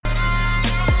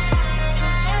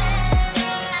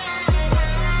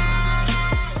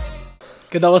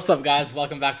Good, what's up, guys?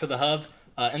 Welcome back to the Hub.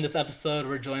 In this episode,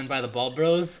 we're joined by the Ball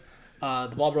Bros.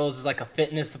 The Ball Bros is like a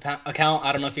fitness account.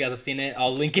 I don't know if you guys have seen it.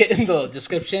 I'll link it in the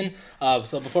description.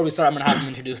 So before we start, I'm gonna have them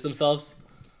introduce themselves.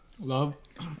 Love.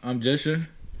 I'm Jesse.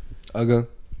 Aga.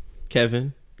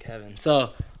 Kevin.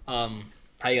 So, how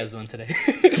you guys doing today?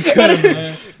 Good,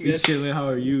 man. You chilling? How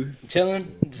are you?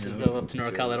 Chilling. Just drove up to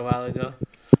NorCal a little while ago.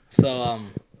 So,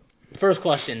 first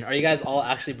question: are you guys all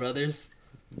actually brothers?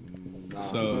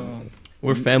 So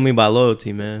We're family by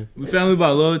loyalty, man. we family by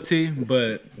loyalty,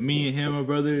 but me and him are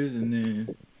brothers, and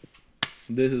then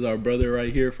this is our brother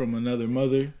right here from another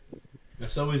mother.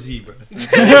 So is he, bro. It's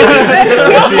so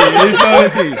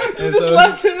is he. And Just so-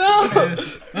 left him out.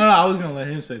 No, I was gonna let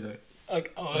him say that.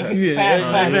 Like, oh, Yeah,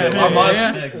 fan. yeah. Armand's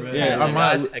Yeah. neck, bro. Yeah,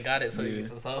 Armand. I got it. So, Yeah.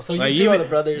 so you Like, two are even- the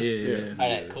brothers. Yeah. All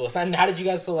right, cool. So, and how did you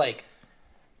guys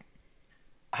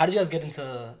how did you guys get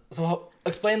into?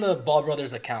 Explain the Ball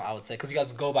Brothers account. I would say because you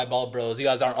guys go by Ball Bros. You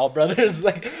guys aren't all brothers.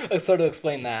 like sort of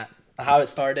explain that how it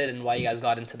started and why you guys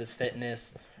got into this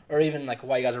fitness, or even like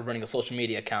why you guys are running a social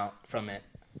media account from it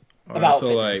about so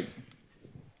fitness.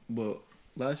 well,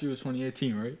 last year was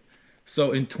 2018, right?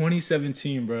 So in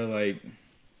 2017, bro, like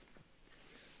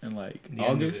in like The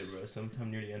end of August, it, bro.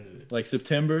 Sometime near the end of it. like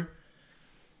September,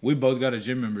 we both got a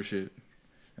gym membership,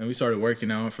 and we started working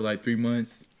out for like 3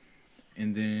 months,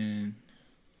 and then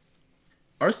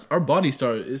our body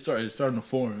started starting to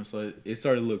form. So it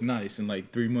started to look nice in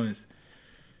like 3 months,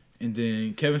 and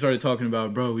then Kevin started talking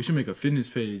about, bro, we should make a fitness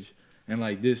page and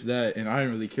like this that, and I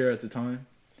didn't really care at the time,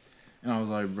 and I was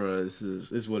like, bro,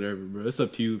 it's whatever, bro. It's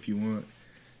up to you if you want.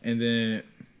 And then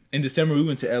in December we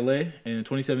went to LA in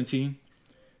 2017.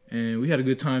 And we had a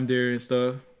good time there and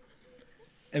stuff.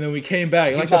 And then we came back.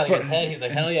 He's like nodding his head. He's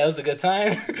like, "Hell yeah, it was a good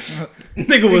time."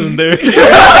 Nigga wasn't there.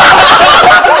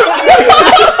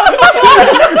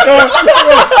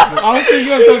 I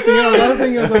was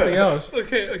thinking of something else.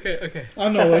 okay. I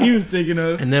know what he was thinking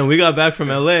of. And then we got back from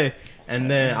LA, and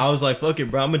then I was like, "Fuck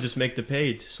it, bro. I'm gonna just make the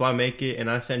page." So I make it, and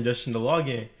I send Justin the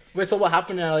login. Wait, so what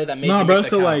happened in LA that made Nah, you bro. make the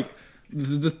So account? like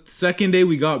the second day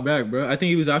we got back, bro. I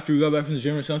think it was after we got back from the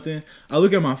gym or something. I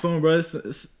look at my phone, bro.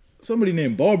 It's somebody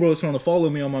named Ball Bro is trying to follow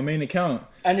me on my main account.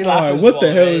 And your I'm last like, name's what the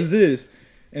Ball, hell right? is this?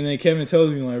 And then Kevin tells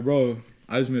me like, bro,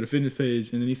 I just made a fitness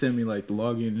page, and then he sent me like the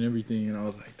login and everything, and I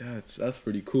was like, that's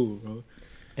pretty cool, bro.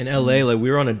 In LA, like we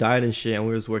were on a diet and shit, and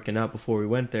we was working out before we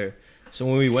went there. So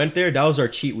when we went there, that was our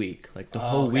cheat week. Like the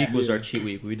whole okay. week was our Yeah. cheat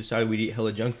week. We decided we'd eat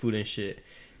hella junk food and shit.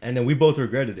 And then we both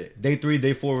regretted it. Day 3,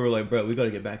 day 4, we were like, bro, we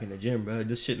gotta get back in the gym, bro.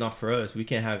 This shit not for us. We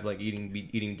can't have like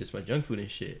eating this much junk food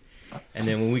and shit. And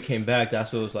then when we came back,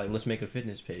 that's what it was like, let's make a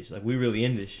fitness page. Like we really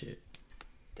in this shit.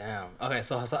 Damn. Okay,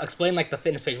 so explain like the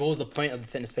fitness page. What was the point of the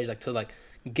fitness page? Like to like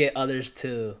get others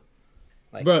to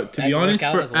like Bro, to be work honest,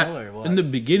 out as well, or what? in the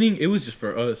beginning, it was just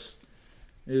for us.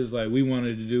 It was like we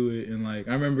wanted to do it, and like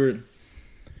I remember,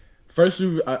 first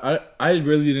I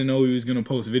really didn't know we was gonna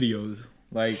post videos.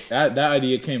 Like that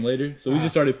idea came later, so we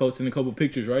just started posting a couple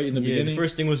pictures, right, in the Yeah, beginning. the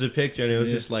first thing was a picture, and it was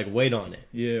Yeah. just like, wait on it.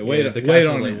 Yeah, Yeah, wait the on caption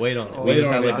it. was like, wait on it. Oh, We wait just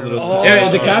on had it. like a little. Oh, Yeah,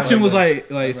 the I caption was like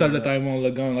remember started that. the time on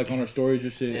like on like on our stories or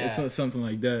shit. Yeah. It's something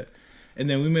like that. And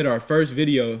then we made our first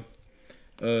video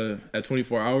at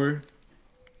 24 hour,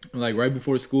 like right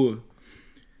before school.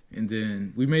 And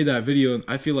then we made that video.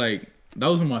 I feel like that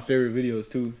was one of my favorite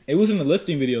videos too. It wasn't a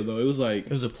lifting video though. It was like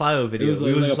It was a plyo video. was We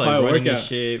like was a just like plyo running workout. and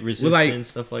shit, resistance, like-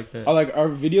 stuff like that. our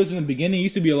videos in the beginning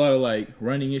used to be a lot of like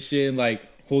running and shit and like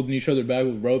holding each other back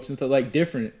with ropes and stuff, like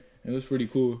different. It was pretty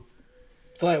cool.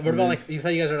 So like, what about like you said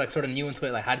you guys are like sort of new into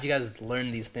it? Like, how did you guys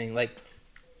learn these things? Like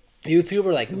YouTube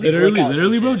or like these workouts and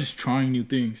Literally, bro, shit? just trying new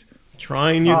things.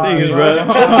 Trying new Ah, things, yeah.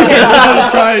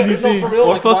 bro. Trying new No, things. for real,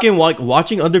 Or like, fucking like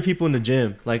watching other people in the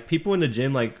gym. Like people in the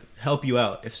gym like help you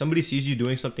out. If somebody sees you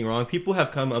doing something wrong, people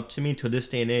have come up to me to this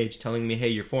day and age telling me, "Hey,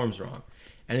 your form's wrong."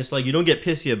 And it's like you don't get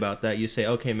pissy about that. You say,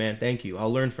 "Okay, man, thank you.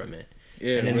 I'll learn from it."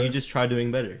 Yeah, And then bro. you just try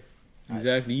doing better.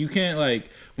 Exactly. You can't like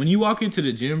when you walk into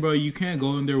the gym, bro. You can't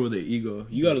go in there with an ego.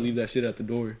 You gotta leave that shit at the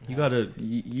door. You gotta.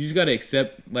 You just gotta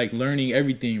accept like learning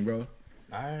everything, bro.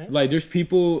 all right. Like there's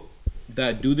people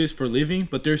that do this for a living,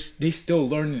 but they still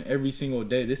learning every single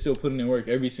day. They still putting in work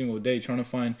every single day, trying to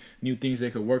find new things they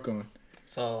could work on.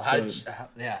 So how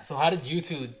did you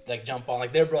two like jump on?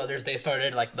 Like they're brothers. They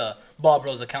started like the Ball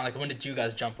Bros account. Like when did you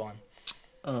guys jump on?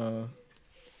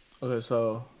 Okay,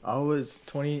 so I was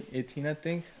 2018, I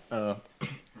think. I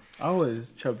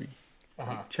was chubby.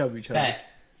 Chubby.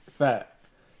 Fat.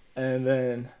 And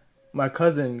then my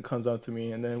cousin comes up to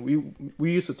me, and then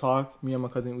we used to talk. Me and my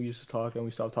cousin, we used to talk, and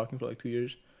we stopped talking for like 2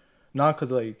 years. Not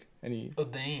because like any Oh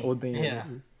dang. old thing. Yeah.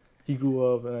 He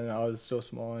grew up, and then I was so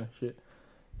small and shit.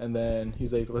 And then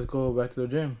he's like, let's go back to the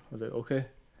gym. I was like, okay.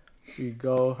 We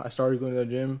go. I started going to the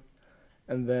gym.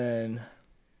 And then,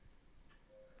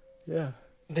 yeah.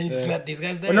 Then you just met these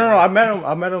guys there? Oh, no, I met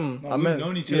him. No, we've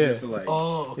known each other for like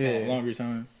okay. a longer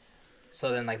time.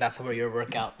 So then, like, that's where your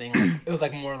workout thing, like, it was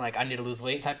like more like I need to lose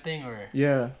weight type thing, or?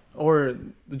 Yeah, or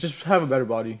just have a better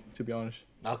body, to be honest.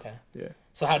 Okay. Yeah.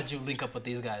 So how did you link up with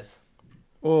these guys?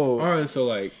 Oh. All right, so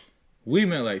like we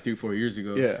met like 3-4 years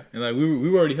ago. Yeah. And like we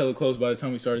were already hella close by the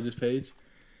time we started this page,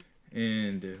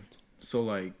 and so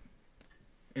like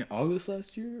in August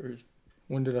last year or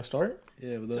When did I start?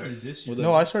 yeah, with Started us. this year. With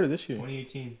No, us. I started this year.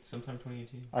 2018, sometime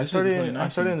 2018. I This is started. I 2019.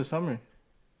 started in the summer.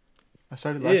 I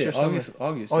started last Yeah, year. August. Summer.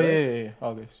 August. Oh right? yeah,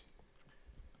 August.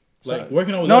 Like So-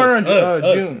 working out with No, us. no,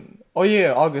 us. June. Oh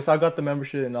yeah, August. I got the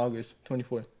membership in August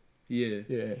 24th. Yeah.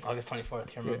 Yeah. August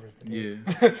 24th. He remembers the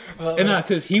Yeah. date. Well, And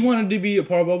cause he wanted to be a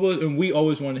part of Bubba, and we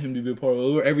always wanted him to be a part of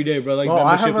Bubba. Every day, bro. Like Oh,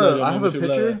 I membership have level, a membership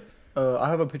picture. level. I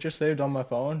have a picture saved on my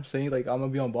phone saying like I'm gonna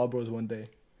be on Ball Bros one day,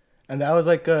 and that was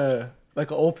like an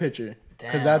old picture,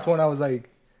 cause that's Damn. when I was like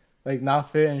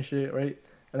not fit and shit, right?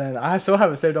 And then I still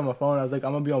have it saved on my phone. I was like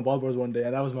I'm gonna be on Ball Bros one day,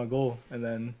 and that was my goal. And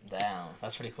then Damn,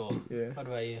 that's pretty cool. yeah, What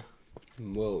about you?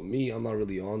 Well, me, I'm not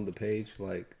really on the page.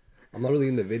 Like, I'm not really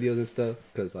in the videos and stuff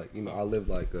because, like, you know, I live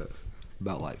like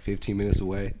about like 15 minutes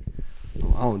away.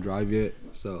 I don't drive yet,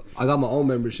 so I got my own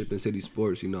membership in City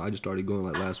Sports. You know, I just started going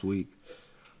like last week.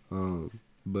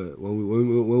 But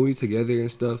when we together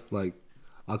and stuff, like,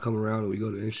 I'll come around and we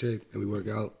go to In Shape and we work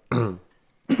out, and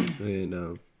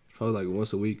probably like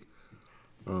once a week.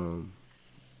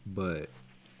 But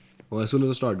well, as soon as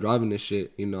I start driving this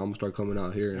shit, you know, I'm gonna start coming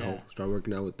out here and Yeah. I'll start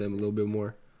working out with them a little bit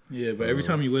more. Yeah, but every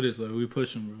time you with us, like we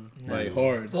push him, bro. Like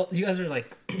hard. So you guys are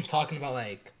like talking about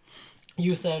like,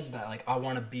 you said that like I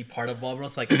want to be part of Ball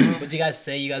Bros. Like, would you guys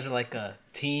say you guys are like a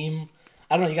team?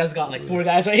 I don't know. You guys got like 4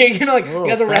 guys right here. You know, like We're you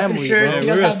guys a are rapping family, shirts. bro. You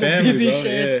guys We're a have the family, BB bro,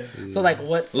 shirts. yeah. So like,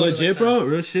 what? sort of, Legit, like, bro.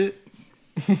 Real shit.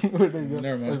 Where'd they go?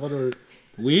 Never mind. Whatever.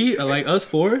 We like us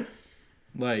 4.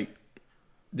 Like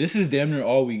this is damn near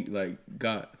all we like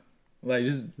got. Like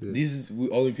these is the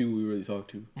only people we really talk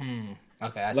to.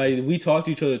 Okay, I see. Like we talk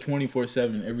to each other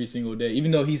 24/7 every single day.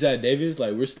 Even though he's at Davis,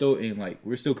 like we're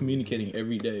still communicating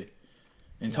every day,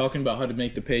 and talking about how to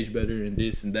make the page better and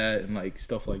this and that and like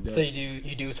stuff like that. So you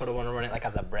do sort of want to run it like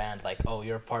as a brand, like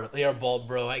you're a Ball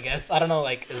Bro, I guess. I don't know,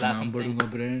 like is that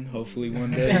something? Hopefully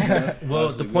one day. You know? Well,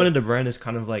 Honestly, the point of the brand is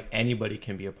kind of like anybody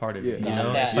can be a part of it. Yeah. You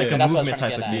know, Yeah, it's like yeah, a that's what I was movement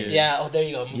trying type to of get at. thing. Yeah, oh there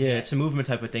you go. Yeah, movement. it's a movement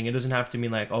type of thing. It doesn't have to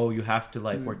mean like, oh, you have to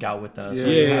like work out with us. Yeah. or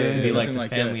you have Yeah, to be like nothing the like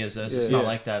family that. as us. Yeah. It's not Yeah.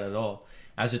 like that at all.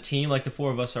 As a team, like the 4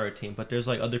 of us are a team, but there's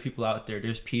like other people out there.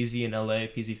 There's PZ in LA,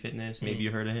 PZ Fitness. Maybe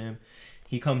you heard of him.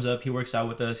 He comes up, he works out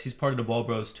with us. He's part of the Ball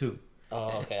Bros too.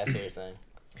 Oh, okay, I see what you're saying.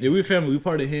 Yeah, we family. We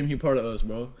part of him. He part of us,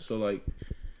 bro. So like,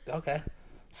 Okay.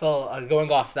 So going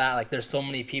off that, like, there's so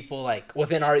many people like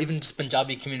within our even just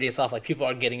Punjabi community itself. Like, people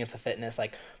are getting into fitness,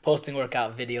 like posting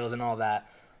workout videos and all that.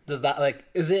 Does that like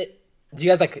is it? Do you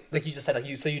guys like you just said like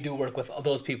you do work with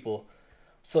those people?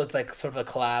 So it's like sort of a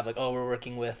collab. Like, oh, we're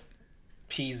working with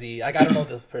PZ. Like, I don't know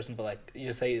the person, but like you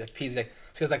just say like PZ. Like,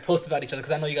 so you guys like post about each other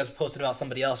because I know you guys posted about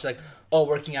somebody else. You're like, oh,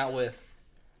 working out with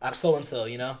so and so.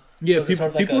 You know. yeah, So is it people, sort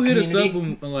of like people a hit us up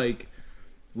community? and like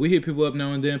we hit people up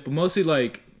now and then, but mostly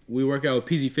like we work out with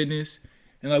PZ Fitness,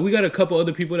 and like we got a couple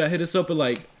other people that hit us up, but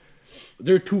like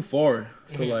they're too far,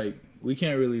 so like we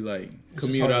can't really like just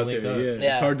commute hard to out link there. up. Yeah,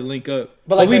 Yeah. it's hard to link up. But,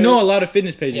 But like, we there- know a lot of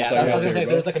fitness pages. Yeah, like I was out gonna there, say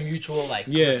bro. there's like a mutual like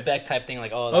Yeah. respect type thing.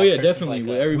 Like, oh, Oh that yeah, person's definitely like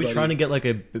with a- everybody. We're trying to get like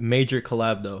a major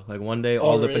collab though. Like one day, Oh,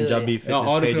 all the really? Punjabi fitness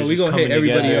all the pages we just gonna hit coming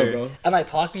everybody together. up, bro. And like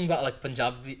talking about like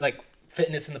Punjabi, like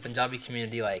fitness in the Punjabi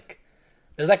community, like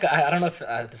there's like I don't know if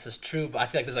this is true, but I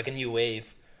feel like there's like a new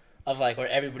wave of like where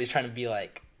everybody's trying to be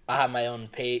like I have my own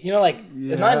page, you know, like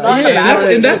not in a Yeah, bad way,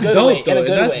 and in a that's good dope way, in a though.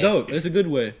 good That's way. dope. It's a good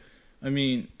way. I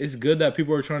mean, it's good that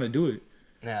people are trying to do it,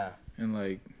 Yeah, and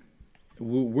like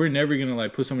we're never gonna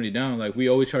like put somebody down. Like we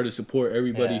always try to support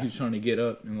everybody Yeah. who's trying to get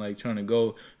up and like trying to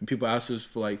go. And people ask us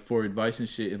for advice and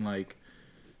shit, and like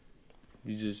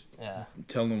you just yeah,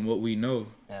 tell them what we know.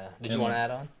 yeah. Did And, you want to like-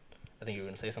 add on? I think you were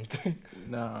gonna say something.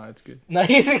 Nah, it's good. No,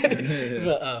 he's good.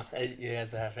 But, you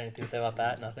guys have anything to say about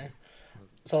that? Nothing.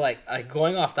 So like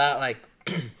going off that, like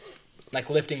like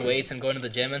lifting weights and going to the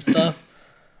gym and stuff.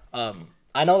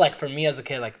 I know like for me as a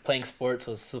kid, like playing sports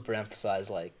was super emphasized.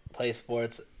 Like play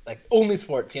sports, like only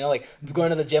sports. You know, like going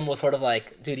to the gym was sort of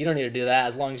like, dude, you don't need to do that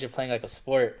as long as you're playing like a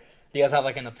sport. Do you guys have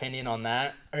like an opinion on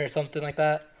that or something like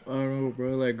that? I don't know,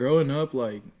 bro. Like growing up,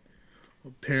 like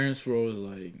parents were always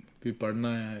like be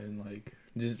parna and like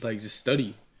just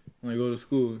study. when I go to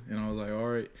school, and I was like, all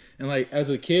right. And like as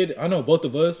a kid, I know both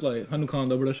of us like Hanukkah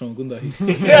dabra shon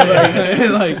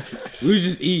gundahi. Like we would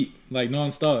just eat like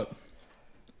nonstop.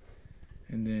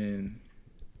 And then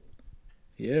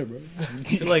yeah, bro. I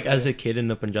feel like as a kid in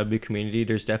the Punjabi community,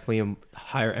 there's definitely a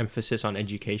higher emphasis on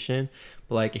education.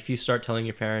 But like if you start telling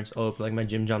your parents, oh, like my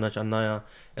gym jana chahna hai,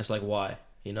 it's like why?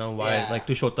 You know, why? Yeah. Like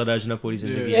tu shota rajna puri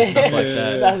zindagi Yeah. and stuff like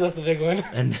that. That's the big one.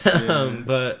 And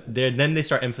but then they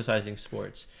start emphasizing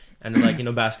sports and then, like, you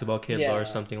know, basketball kid Yeah. or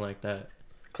something like that.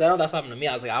 Cause I know that's what happened to me.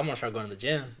 I was like, I want to start going to the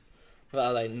gym, but I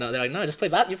was like, no. They're like, no, just play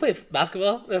you play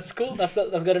basketball. That's cool. That's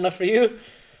good enough for you.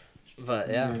 But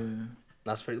yeah,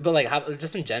 that's pretty. But like,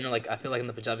 just in general, like I feel like in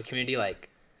the Punjabi community, like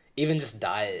even just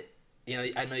diet. You know,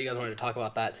 I know you guys wanted to talk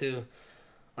about that too.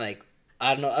 Like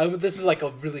I don't know. This is like a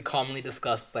really commonly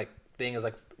discussed like thing is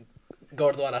like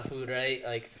gurdwara food, right?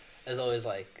 Like there's always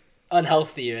like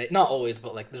unhealthy, right? Not always,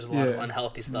 but like there's a lot of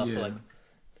unhealthy stuff. So Yeah. like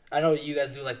I know you guys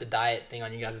do like the diet thing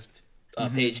on you guys'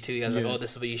 page too. You guys are like, oh,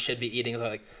 this is what you should be eating. So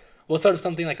like, what's sort of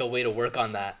something like a way to work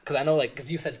on that? Because I know like,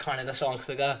 because you said carne da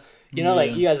shanksaga, you know,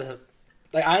 like you guys have,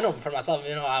 like I know for myself,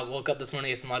 you know, I woke up this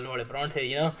morning, ate some aloo vade parathe,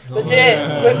 you know,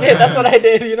 legit, that's what I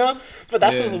did, you know. But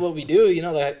that's just what we do, you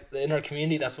know, like in our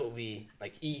community, that's what we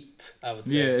like eat. I would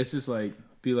say. Yeah, it's just like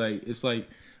it's like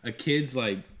a kid's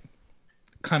like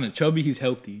kind of chubby. He's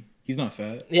healthy. He's not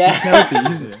fat. Yeah. He's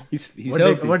healthy. He's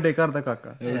healthy. What they karta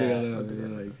kaka?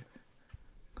 Like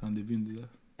khande pinde da.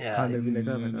 Yeah. Khane pine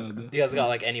ka kaka. You guys got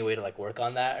like any way to like work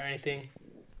on that or anything?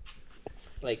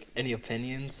 Like any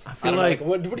opinions? I feel don't know, like-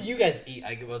 what do you guys eat?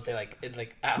 I would say like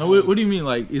at No, home. what do you mean?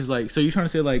 Like is like so you're trying to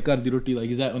say like kardi roti? Like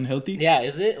is that unhealthy? Yeah,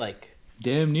 is it like?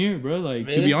 Damn near, bro. Like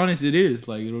to Really? be honest, it is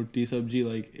like roti sabji.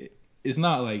 Like it's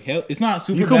not like it's not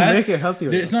super You can bad. make it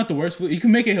healthier. It's not the worst food. You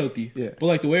can make it healthy. Yeah. But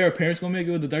like the way our parents gonna make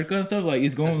it with the tadka and stuff, like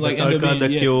it's going That's like the end up tadka,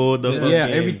 being the kyo, the fucking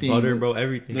everything. butter, bro,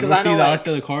 everything. The 'Cause I roti, know, the like-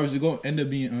 atta, the carbs, are gonna end up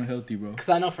being unhealthy, bro. Because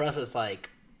I know for us, it's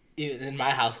like, even in my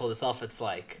household itself, it's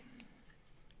like,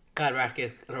 God,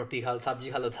 roti khalo,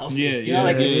 sabji khalo, it's healthy. Yeah, you know, yeah,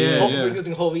 like it's yeah, we're yeah.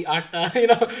 using whole wheat atta, you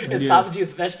know, it's Yeah. sabji,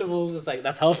 it's vegetables, it's like,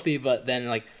 that's healthy, but then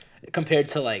like, compared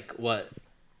to like what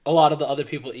a lot of the other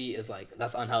people eat is like,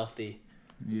 that's unhealthy.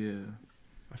 Yeah.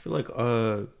 I feel like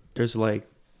there's like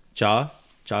ja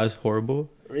is horrible.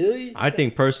 Really? I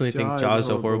think personally think Ja is ja is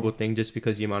a horrible. horrible thing just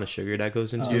because the amount of sugar that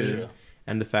goes into Oh, it, true.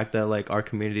 and the fact that like our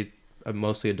community,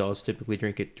 mostly adults, typically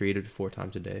drink it 3 to 4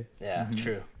 times a day. Yeah,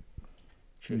 true.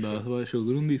 True, true. That's why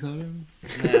sugar undi kha rahe hain.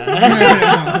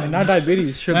 Yeah. Not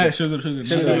diabetes, sugar. Nah,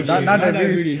 sugar. Not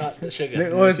diabetes. Not the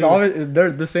sugar. Well, it's always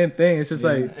they're the same thing. It's just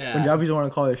like Yeah. Punjabis want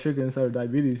to call it sugar instead of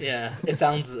diabetes. Yeah, it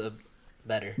sounds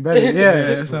better. Better, yeah.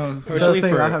 Yeah, sounds. Instead of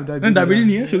saying for- I have And diabetes. diabetes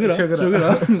nahi hai,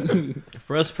 sugar up.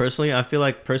 For us personally, I feel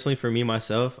like personally for me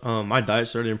myself, my diet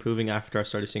started improving after I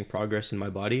started seeing progress in my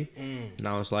body, and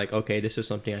I was like, okay, this is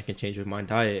something I can change with my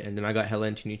diet. And then I got hella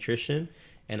into nutrition,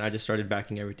 and I just started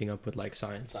backing everything up with like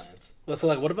science. Well, so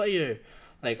like, what about your,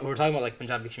 like, we're talking about like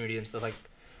Punjabi community and stuff. Like,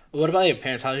 what about your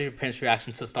parents? How was your parents'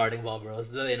 reaction to starting Ball Bros?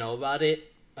 Do they know about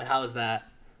it? Like, how was that?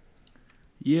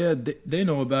 Yeah, they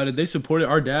know about it. They support it.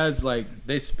 Our dads, like,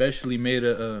 they specially made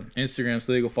a Instagram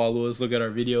so they could follow us, look at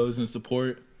our videos, and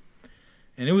support.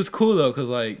 And it was cool though, cause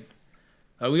like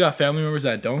we got family members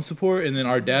that don't support, and then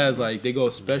our dads, like, they go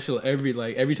special every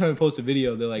time we post a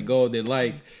video, they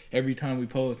like every time we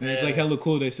post, and it's like Yeah. hella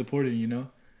cool. They support it, you know.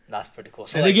 That's pretty cool.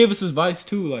 So And like, they gave us advice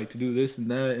too, like to do this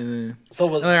and that, and then. so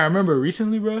was And like, I remember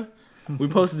recently, bro, we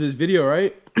posted this video,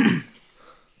 right?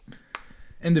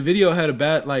 And the video had a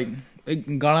bad, like,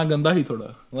 gana ganda hi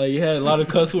thoda. Like, it had a lot of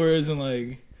cuss words and,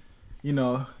 like, you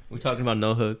know. We're talking about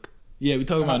No Hook, Yeah, we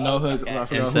talking about No Hook. okay. I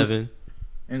forgot who's- N7.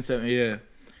 N7, yeah.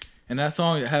 And that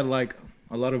song had, like,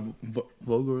 a lot of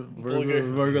vulgar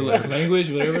language,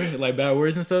 whatever, like bad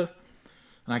words and stuff.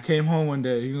 And I came home one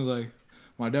day, he was like,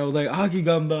 my dad was like, Aki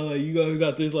Gamba, like, you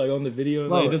got this, like, on the video.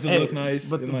 Like, it doesn't look nice.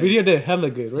 But And, the like, video did hella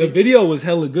good, the right? video was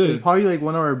hella It's good. probably like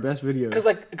one of our best videos.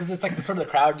 because it's like the sort of the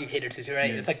crowd you cater to too,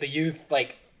 right? Yeah. It's like the youth,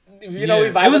 like you know, Yeah.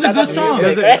 we vibe. It was with a that good type of song.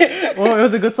 music, right? Well, it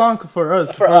was a good song for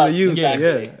us, For the us, youth,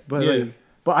 exactly. yeah. But Yeah. like,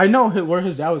 but I know where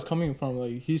his dad was coming from.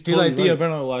 Like he's He totally like Tia right.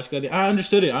 Bernal watch. I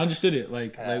understood it.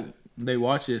 Like Yeah. like they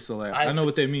watch it, so like I know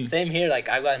what they mean. Same here. Like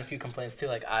I got in a few complaints too.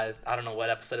 Like I don't know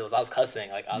what episode it was. I was cussing.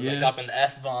 Like I was like Yeah. dropping the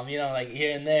F bomb, you know, like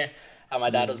here and there. And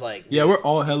my dad was like, Yeah, we're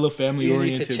all hella family you need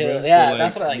oriented, to chill. bro. Yeah, So,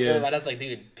 that's what I like. Yeah. My dad's like,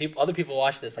 dude, other people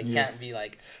watch this. Like, you Yeah. can't be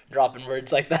like dropping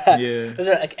words like that. Yeah. Is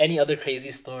there like any other crazy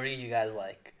story you guys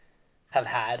like have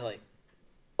had? Like,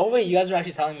 oh wait, you guys were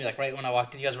actually telling me like right when I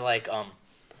walked in, you guys were like,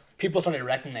 people started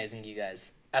recognizing you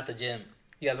guys at the gym.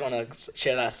 You guys want to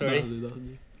share that story?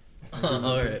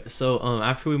 All right. So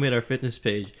after we made our fitness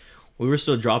page, we were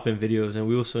still dropping videos, and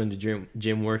we were still in the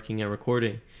gym working and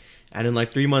recording. And then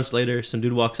like 3 months later, some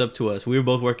dude walks up to us. We were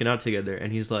both working out together,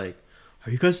 and he's like,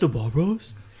 "Are you guys the Ball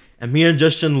Bros?" And me and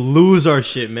Justin lose our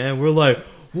shit, man. We're like,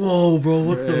 "Whoa, bro,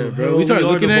 what the hell?" Bro, we started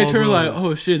are looking the at Ball each other like, Bros.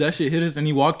 "Oh shit, that shit hit us," and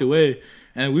he walked away,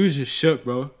 and we was just shook,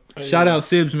 bro. Shout out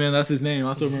Sibs, man. That's his name.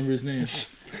 I still remember his name.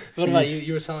 What about you?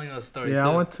 You were telling us a story Yeah,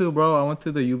 too. I went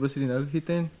to the Yuba City Nugget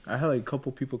thing. I had like a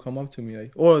couple people come up to me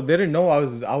like, or they didn't know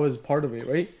I was part of it,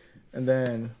 right? And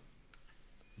then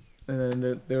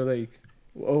they're like,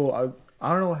 "Oh, I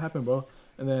don't know what happened, bro."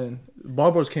 And then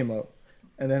Ball Bros came up,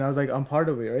 and then I was like, "I'm part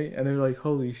of it, right?" And they were like,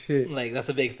 "Holy shit!" Like that's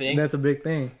a big thing. And that's a big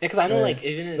thing. Yeah, because I know Yeah. like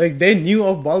even in Like they knew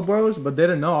of Ball Bros, but they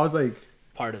didn't know. I was like,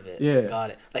 part of it. Yeah. Got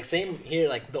it. Like same here.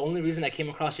 Like the only reason I came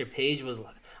across your page was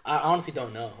like, I honestly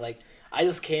don't know. Like I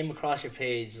just came across your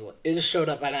page. Like, it just showed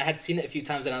up, and I had seen it a few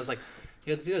times, and I was like,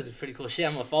 "Yo, these guys are pretty cool shit.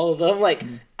 I'm gonna follow them." Like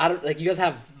I don't like you guys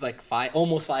have like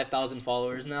almost 5,000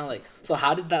 followers now. Like so,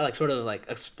 how did that like sort of like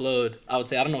explode? I would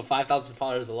say I don't know. 5,000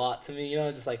 followers is a lot to me. You know,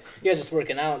 just like you guys just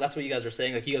working out. That's what you guys were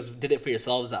saying. Like you guys did it for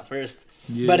yourselves at first,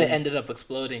 but it ended up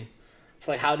exploding.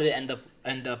 So like, how did it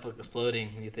end up exploding?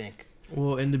 You think?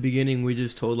 Well, in the beginning, we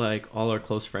just told like all our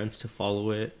close friends to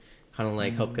follow it, kind of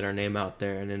like help get our name out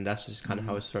there, and then that's just kind of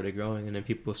how it started growing. And then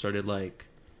people started like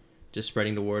just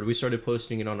spreading the word. We started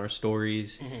posting it on our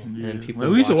stories, and then people.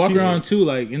 Like, we used to walk watched around it. too,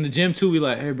 like in the gym too. We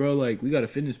like, "Hey, bro, like we got a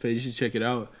fitness page. You should check it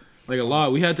out." Like a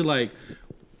lot. We had to like,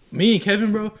 me and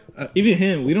Kevin, bro, even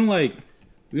him. We don't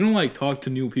like talk to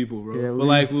new people, bro. Yeah, but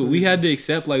like we had to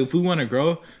accept like if we want to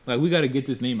grow, like we got to get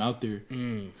this name out there.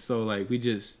 So like we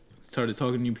just started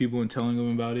talking to new people and telling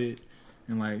them about it,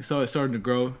 and like so it started to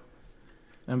grow.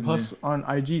 and plus on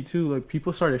IG too, like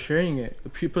people started sharing it.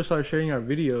 People started sharing our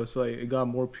videos, so like it got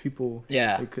more people.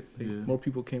 Yeah. More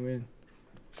people came in.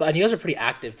 So and you guys are pretty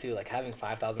active too. Like having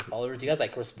 5,000 followers, you guys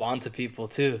like respond to people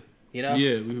too. You know?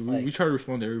 Yeah, Like- we try to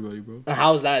respond to everybody, bro.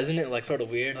 How is that? Isn't it like sort of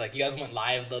weird? Like you guys went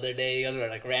live the other day. You guys were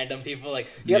like random people. Like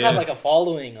you guys have Yeah. like a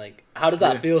following. Like how does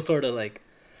that Yeah. feel? Sort of like,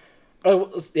 or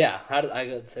yeah. How does I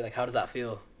would say like how does that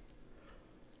feel?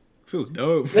 Feels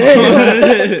dope.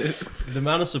 The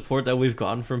amount of support that we've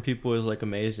gotten from people is like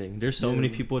amazing. There's so many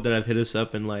people that have hit us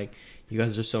up and like, "You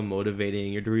guys are so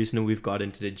motivating. You're the reason we've got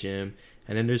into the gym."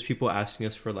 And then there's people asking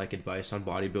us for like advice on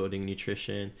bodybuilding,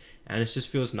 nutrition, and it just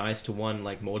feels nice to one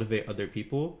like motivate other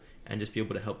people and just be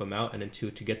able to help them out, and then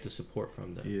two to get the support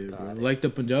from them. Yeah, bro. Got it. Like the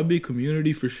Punjabi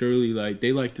community for surely, like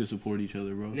they like to support each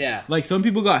other, bro. Yeah. Like some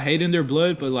people got hate in their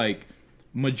blood, but like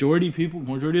majority of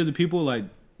the people like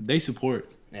they support.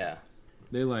 Yeah,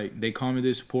 They comment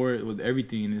their support with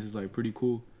everything, and this is like pretty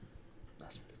cool.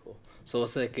 that's pretty cool. So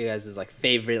what's like you guys' like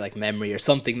favorite like memory or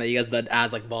something that you guys done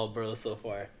as like Ball Bros so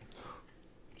far?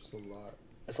 It's a lot.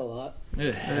 That's a lot.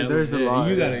 Yeah, there's a lot,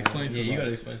 You gotta yeah. explain Yeah, something. you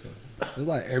gotta explain something. It's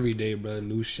like every day, bro.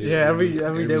 New shit. Yeah, every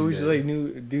day we just like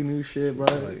do new shit, bro.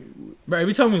 Like, Bro,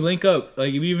 every time we link up,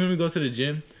 like if even we go to the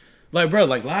gym, like bro,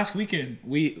 like last weekend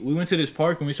we went to this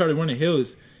park and we started running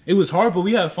hills. It was hard, but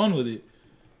we had fun with it.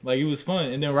 Like it was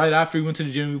fun. And then right after we went to the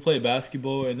gym, we played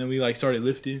basketball, and then we like started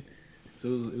lifting. So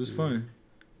it was fun.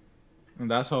 And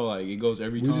that's how like it goes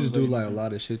every we time. just do like a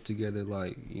lot of shit together.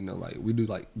 Like like we do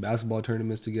like basketball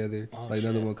tournaments together. Oh, Like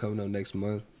another shit. one coming up next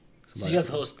month. So you guys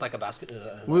host like a basket.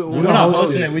 We- We're not hosting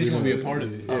hosting it, it. We're just you gonna be know, a part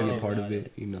of it. Yeah, Oh, be a part got of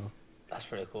it. it. That's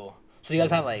pretty cool. So you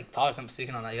guys have like I'm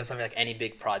speaking on that. You guys have like any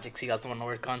big projects you guys want to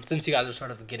work on? Since you guys are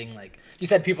sort of getting like you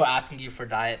said, people asking you for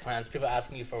diet plans, people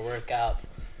asking you for workouts.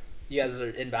 You guys are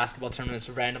in basketball tournaments,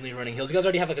 randomly running hills. You guys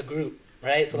already have like a group,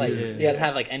 right? So like you guys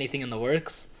have like anything in the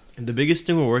works. And the biggest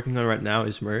thing we're working on right now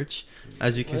is merch.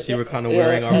 As you can see, we're kind of Yeah.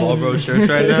 wearing our Ball Bro shirts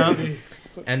right now.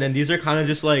 And then these are kind of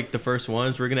just like the first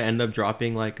ones. We're gonna end up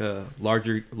dropping like a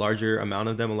larger amount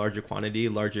of them, a larger quantity,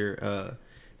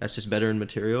 that's just better in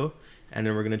material. And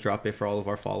then we're gonna drop it for all of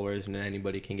our followers, and then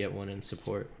anybody can get one and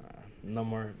support. No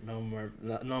more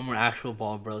actual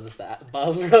Ball Bros. It's the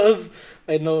Ball Bros.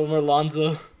 Like no more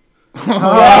Lonzo. You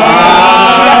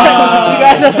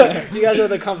guys are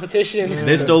the competition.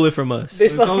 They stole it from us. They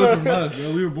It's stole only from us,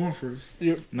 bro. We were born first.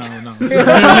 You're- No.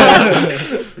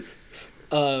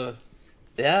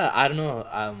 Yeah, I don't know.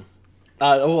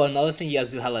 Another thing you guys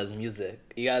do hella is music.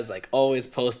 You guys like always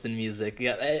posting music.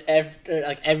 Yeah,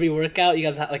 every workout, you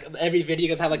guys have like every video. You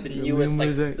guys have like the newest like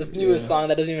music, this newest yeah. song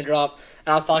that doesn't even drop.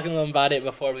 And I was talking to him about it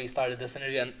before we started this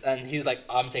interview, and he was like,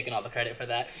 "I'm taking all the credit for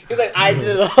that." He's like, "I did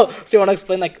it all." So you want to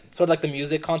explain like sort of like the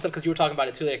music concept because you were talking about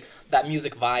it too, like that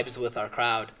music vibes with our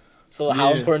crowd. So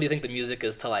how Yeah. important do you think the music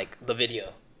is to like the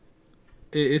video?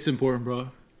 It's important,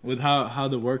 bro. With how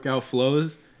the workout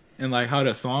flows and like how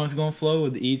the song's gonna flow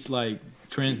with each like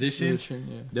transition.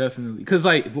 Yeah. Definitely, cause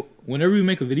like whenever we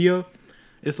make a video,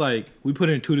 It's like we put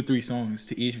in 2 to 3 songs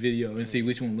to each video and see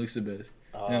which one looks the best.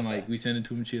 Oh, And okay. like we send it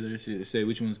to them cheerleaders to say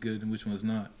which one's good and which one's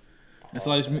not. And so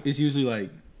like it's usually like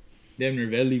damn near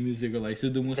Valley music or like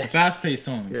the most fast paced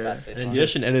songs. Yeah. Fast-paced And songs.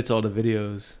 Justin edits all the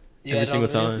videos You every edit all single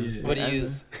the time. videos? Yeah. What do you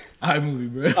use? iMovie,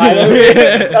 bro.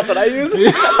 That's what I use.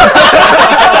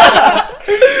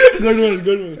 Good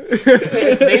one.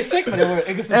 It's basic, but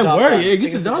it gets the That job work, done. yeah, it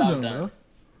gets the the job done, bro.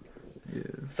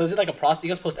 So is it like a process? You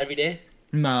guys post every day?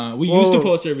 Nah, we Well, used to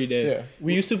post every day. Yeah,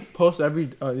 we used to post every.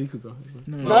 Oh, you could go.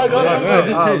 No, go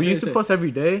ahead. We used to post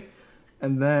every day,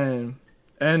 and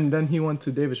then he went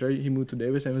to Davis, right? He moved to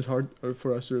Davis, and it was hard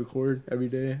for us to record every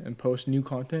day and post new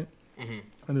content. Mm-hmm.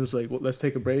 And it was like, well, let's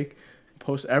take a break,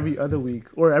 post every other week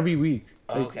or every week,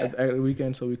 Oh, like, okay. at the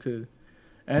weekend, so we could.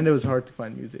 And it was hard to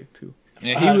find music too.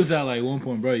 And he was at like one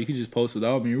point, bro. You could just post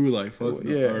without me. We were like, fuck,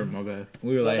 no. Yeah. Or, my bad.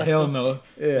 We were like, That's hell cool. no.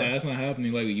 Yeah. Like, that's not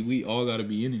happening. Like we all gotta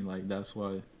be in it. Like that's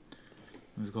why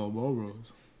it's called Ball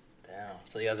Bros. Damn.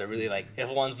 So you guys are really like, if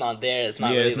one's not there, it's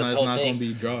not yeah, really it's the not, whole gonna thing.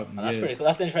 be dropped. Oh, that's yeah. pretty cool.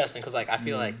 That's interesting because like I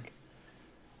feel like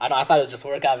I thought it was just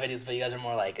workout videos, but you guys are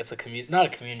more like it's a community, not a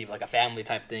community, but like a family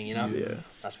type thing. You know? Yeah.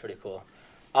 That's pretty cool.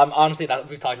 Honestly, that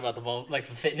we've talked about the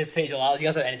fitness page a lot. Do you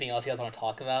guys have anything else you guys want to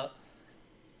talk about?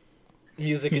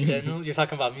 Music in general. You're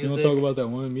talking about You music. want to talk about that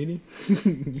one meeting?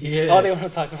 Yeah. Oh, they want to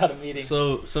talk about a meeting.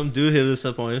 So some dude hit us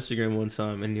up on Instagram one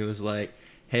time, and he was like,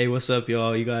 "Hey, what's up,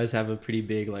 y'all? You guys have a pretty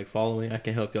big like following. I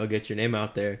can help y'all get your name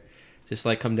out there. Just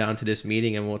like come down to this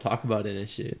meeting, and we'll talk about it and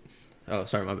shit." Oh,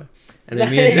 sorry, my bad. And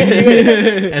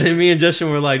then me and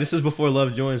Justin were like, "This is before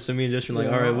Love joined." So me and Justin were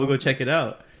like, "All right, we'll go check it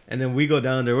out." And then we go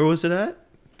down there. Where was it at?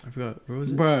 I forgot. Where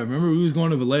was it? Bro, remember we was going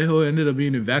to Vallejo, it ended up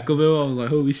being in Vacaville. I was like,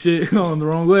 holy shit, going the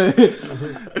wrong way.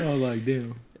 I was like,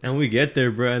 damn. And we get there,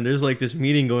 bro, and there's like this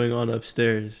meeting going on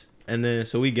upstairs. And then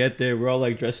so we get there, we're all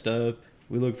like dressed up.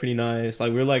 We look pretty nice.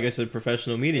 Like we're like it's a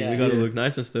professional meeting. Yeah. We gotta Yeah. look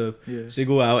nice and stuff. Yeah. So we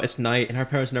go out. It's night, and our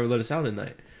parents never let us out at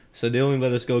night. So they only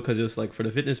let us go because it was like for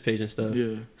the fitness page and stuff.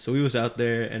 Yeah. So we was out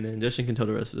there, and then Justin can tell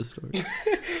the rest of the story.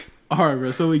 All right,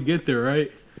 bro. So we get there,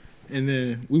 right? And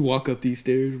then we walk up these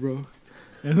stairs, bro.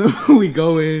 And then we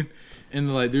go in,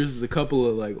 and like there's a couple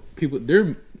of like people.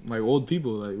 They're like old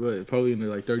people, like what? Probably in their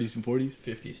like 30s and 40s.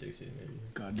 50, 60 maybe.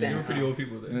 God Damn. damn. Pretty old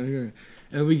people there.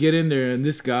 And we get in there, and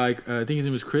this guy, I think his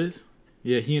name was Chris.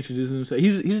 Yeah, he introduced himself.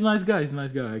 He's a nice guy. He's a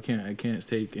nice guy. I can't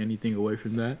take anything away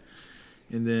from that.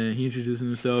 And then he introduced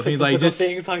himself. He's like just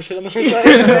thing, talking shit on the first line.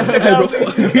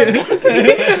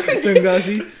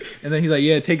 Tangashi. And then he's like,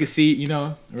 yeah, take a seat, you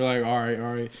know. We're like, all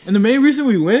right. And the main reason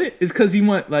we went is because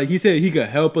he said he could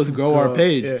help us grow our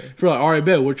page. yeah. So we're like, all right,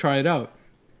 bet, we'll try it out.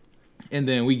 And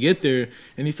then we get there,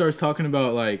 and he starts talking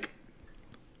about like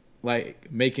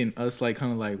making us like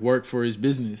kind of like work for his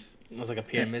business. It was like a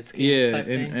pyramid scheme Yeah, type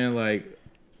thing. and like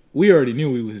we already knew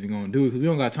we wasn't gonna do it because we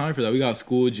don't got time for that. We got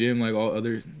school, gym, like all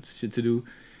other shit to do.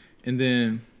 And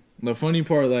then the funny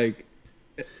part, like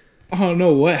I don't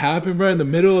know what happened, bro. In the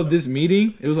middle of this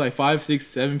meeting, it was like 5, 6,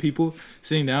 7 people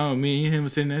sitting down, and me and him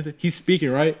was sitting there. He's speaking,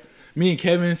 right? Me and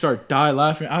Kevin start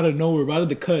laughing out of nowhere, out of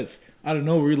the cuts, out of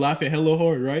nowhere. We're laughing hella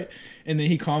hard, right? And then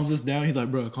he calms us down. He's like,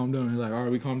 bro, calm down. He's like, all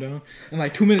right, we calm down. And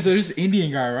like 2 minutes later, this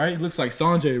Indian guy, right? He looks like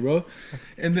Sanjay, bro.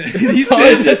 And then he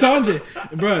says, just Sanjay,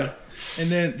 bro. And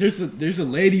then there's a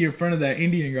lady in front of that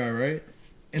Indian guy, right?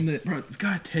 And then, bro, this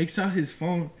guy takes out his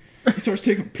phone. He starts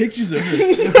taking pictures of her.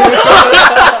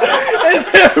 And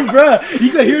then, bro, you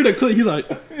can hear the click. He's like,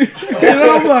 and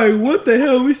I'm like, what the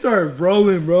hell? We started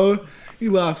rolling, bro. He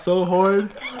laughed so hard.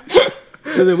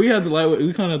 And then we had to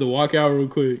we kind of had to walk out real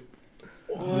quick.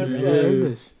 What Yeah.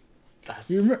 the? That's,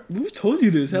 You remember, we told you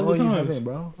this hella No, you times. haven't,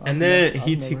 bro. And then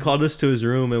he called us to his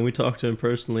room, and we talked to him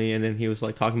personally, and then he was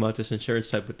like talking about this insurance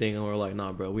type of thing, and we are like,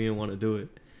 nah, bro, we didn't want to do it.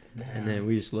 And then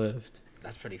we just left.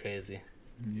 that's pretty crazy.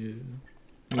 Yeah.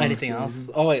 Anything else?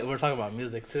 Oh wait, we're talking about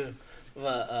music too.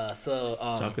 But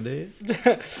Chocolate?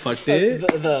 Fuck that.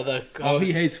 the Oh,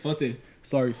 he hates Fateh.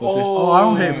 Sorry, Fateh. Oh, I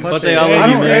don't hate But Fateh. they all love I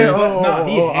you, don't man. hate. Nah,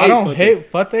 he I hates don't Fateh. hate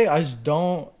Fateh. I just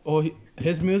don't.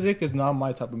 His music is not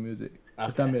my type of music.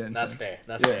 If that made any that's sense. fair.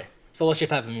 That's Yeah. fair. So what's your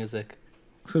type of music?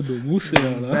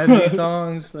 Melody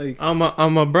songs, like I'm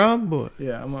a brown boy.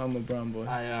 yeah, I'm a brown boy.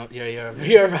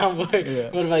 You're a brown boy. Yeah.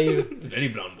 What about you? Any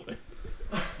brown boy.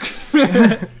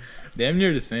 Damn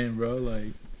near the same, bro.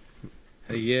 Like,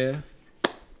 hey, yeah.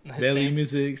 Belly Same.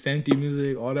 music, Senti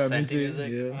music, all that Senti music.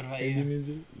 music? Yeah. What about Indie you?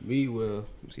 music. Me will.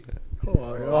 Let me see that. He's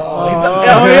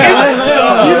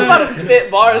about to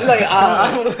spit bars.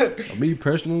 Like, Me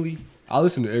personally, I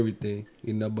listen to everything,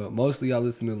 you know, but mostly I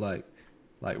listen to like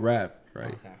rap,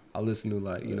 right? Okay. I listen to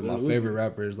like, you know, my Lil Uzi. favorite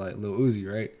rapper is like Lil Uzi,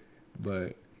 right?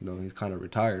 But you know, he's kind of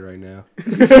retired right now.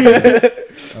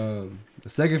 The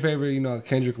second favorite,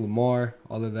 Kendrick Lamar,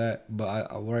 all of that.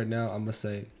 But I right now, I'm gonna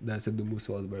say that Sidhu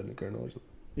Moosewala is better than Colonel Ojo.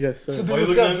 Yes, sir. So Why you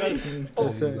the looking at sounds me?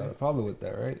 Oh, You got a problem with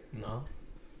that, right? No.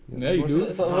 Yeah, you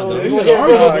do. So Nah, we'll you hear- got we'll-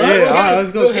 armor, we'll bro. hear- Alright,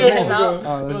 let's go. We'll hear Come him on, out. bro.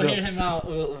 Alright, let's We'll go. hear him out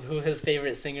who his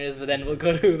favorite singer is, but then we'll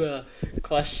go to the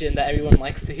question that everyone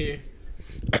likes to hear.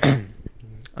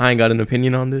 I ain't got an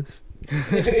opinion on this.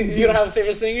 You don't have a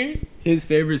favorite singer? His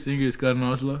favorite singer is Karan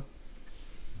Aujla.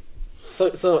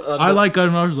 So I like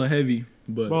Karan Aujla heavy,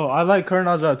 but Bro, I like Karan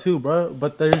Aujla too, bro.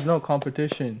 But there's no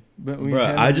competition. Between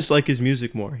Bruh, him I and- just like his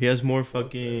music more. He has more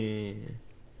fucking.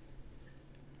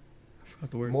 I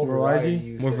forgot the word. More Variety? variety.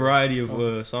 you More said. variety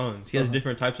of songs. He has Uh-huh.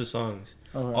 different types of songs.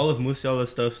 Okay. All of Musiala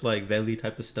stuff's like Veli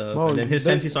type of stuff, Bro, and then his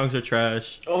they- Senti songs are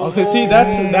trash. Okay, see,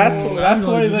 that's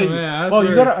why like. Well,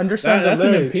 you gotta understand that's the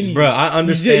an lyrics. opinion. Bruh, I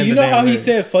understand. You the know damn how he lyrics.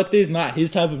 said "fuck this," not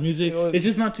his type of music. It was- It's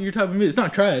just not your type of music. It's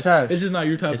not trash. Trash. It's just not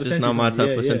your type It's of. just Senti not my song.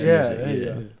 type of Senti Yeah, music. there you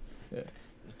Yeah. go.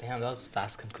 Damn, that was a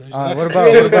fast conclusion. What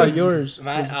about yours?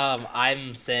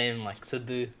 I'm saying like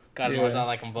Sidhu, Karan Yeah. Aujla, I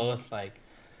like them both. Like,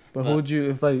 But who would you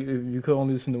if you could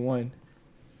only listen to one?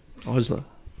 Aujla.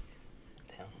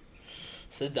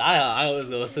 Sidhu, I always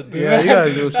go with Sidhu. Yeah, you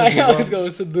gotta go with I Sidhu, always bro. go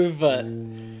with Sidhu, but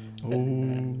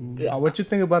What you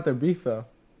think about their beef though?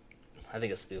 I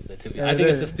think it's stupid. Yeah, I think it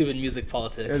it's is. just stupid music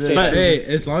politics. It straight is. But up. hey,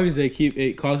 as long as they keep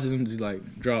it, causes them to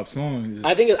like drop songs.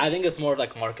 I think it's more of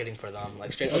like marketing for them,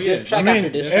 like straight Oh, diss yeah. track I mean, after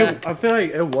diss track. I feel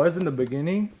like it was in the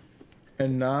beginning,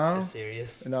 and now It's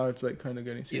serious. it's like kind of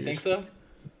getting serious. You think so?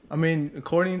 I mean,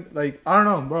 according I don't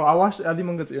know, bro. I watched Ali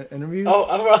Munga's interview. Oh,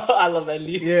 bro, I love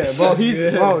Ali. Yeah, bro.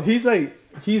 Yeah. He's like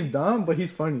he's dumb, but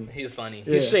he's funny. He's funny.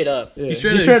 Yeah. He's straight up. Yeah. he He's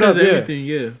straight up yeah. everything.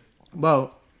 Yeah.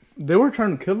 Bro, they were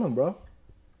trying to kill him, bro.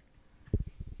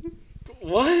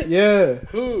 What? Yeah,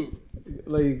 Who?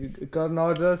 like Karan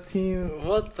Aujla's team.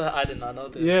 What the? I did not know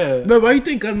this. Yeah, But why you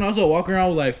think Karan Aujla walk around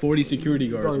with like 40 security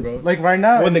guards, bro? Like right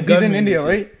now, When the he's in gunman India, is-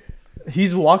 right?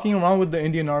 He's walking around with the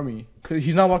Indian army. 'Cause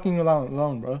he's not walking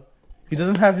alone, bro. He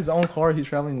doesn't have his own car he's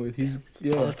traveling with. He's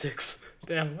Politics.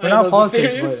 Damn. But I not know, is this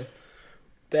politics, serious?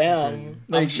 Damn.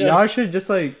 like I'm shook. y'all should just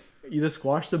like either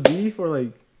squash the beef or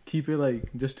like keep it like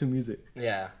just to music.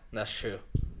 Yeah, that's true.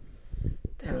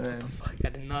 Damn, And what then- the fuck? I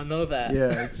did not know that.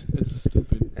 Yeah, it's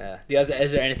stupid. Yeah. Do you guys,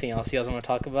 is there anything else you guys want to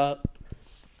talk about?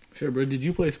 Sure, bro. Did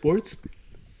you play sports?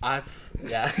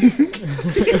 Yeah.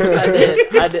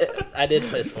 I did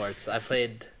play sports. I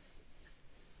played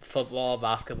football,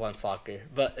 basketball, and soccer.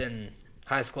 But in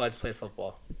high school, I just played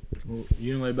football. Well,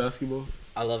 you didn't like basketball?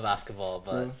 I love basketball,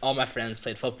 but Yeah. all my friends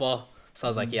played football. So I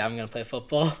was like, yeah, I'm gonna play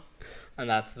football, and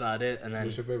that's about it. And then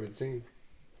What's your favorite team?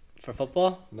 for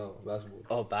football, No,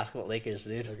 basketball. oh, basketball, Lakers,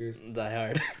 dude, Lakers? die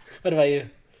hard. What about you?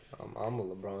 I'm a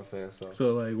LeBron fan, so.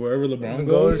 So like wherever LeBron He goes,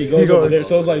 goes- he he goes over goes. there.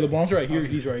 So it's like LeBron's right here,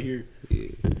 he's right here. Yeah.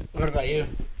 What about you?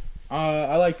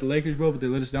 I like the Lakers, bro, but they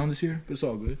let us down this year. But it's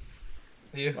all good.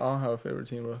 You? I don't have a favorite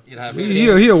team, bro. You don't have He, a he,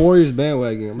 team? he a Warriors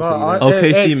bandwagon. I'm Bro, telling you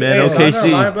that. OKC, man, Not OKC.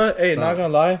 gonna lie, bro. Hey, not gonna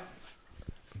lie.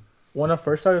 When I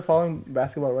first started following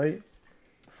basketball, right,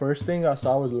 first thing I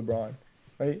saw was LeBron,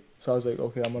 right. So I was like,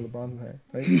 okay, I'm a LeBron fan,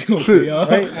 right?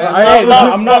 Right?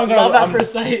 I'm not gonna. Love at I'm-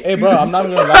 first sight. Hey, bro, I'm not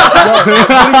gonna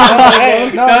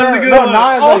lie.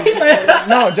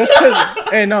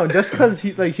 No, just cause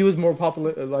he was more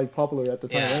popular at the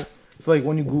time, Yeah. right? So like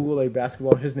when you Google like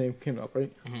basketball, his name came up,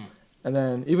 right? Mhm. And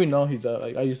then even though he's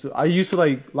like I used to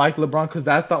like LeBron because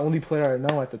that's the only player I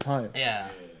know at the time, Yeah.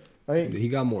 right? He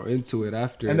got more into it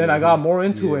after. And then I got more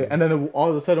into Yeah. it, and then all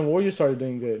of a sudden Warriors started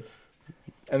doing good.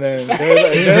 And then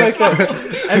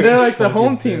they're like the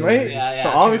home team, right? Yeah, So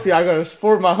true. obviously I gotta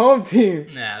support my home team.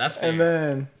 Yeah, that's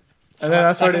fair. And then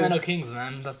I started. Sacramento Kings,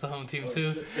 man. That's the home team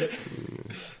too.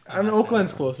 I mean,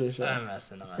 Oakland's closer. So. I'm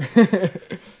messing. I'm messing.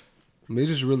 I mean, it's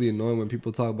just really annoying when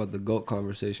people talk about the GOAT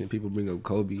conversation. People bring up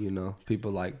Kobe,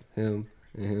 People like him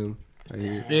and him. Right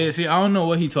here. Yeah, see, I don't know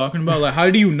what he talking about. Like, how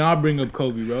do you not bring up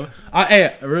Kobe, bro?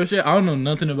 Real shit, I don't know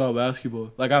nothing about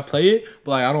basketball. Like, I play it,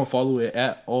 but like I don't follow it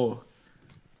at all.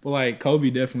 But like Kobe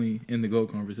definitely in the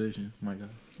GOAT conversation. My God.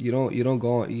 You don't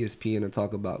go on ESPN and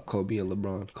talk about Kobe and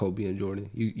LeBron, Kobe and Jordan.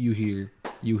 You hear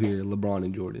LeBron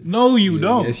and Jordan. No, you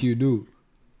don't. Yes, you do.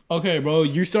 Okay, bro,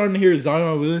 you're starting to hear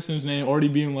Zion Williamson's name already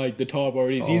being like the top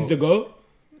already. He's the GOAT.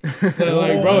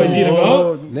 Like, bro, is he the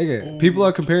GOAT? Nigga, people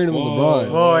are comparing him with Whoa.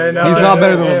 LeBron. Oh, and He's not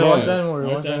better than hey, LeBron. watch that word,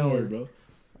 Watch watch that that word, word. bro.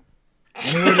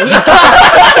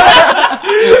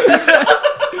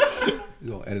 You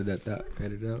gonna edit that?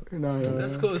 Edit it out. No.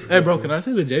 That's cool. That's Hey, cool. bro, can I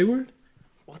say the J word?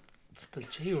 What's the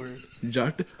J word?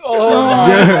 Jocked.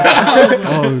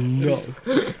 Oh no.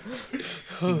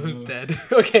 Oh, dead.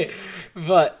 Okay,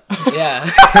 but yeah.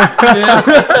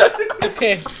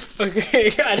 Okay,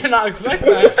 Okay, I did not expect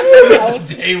that. I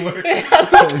was, A-word.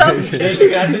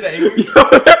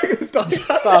 Stop. I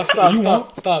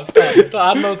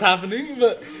don't know what's happening,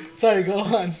 but sorry, go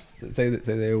on. Say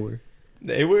the A word.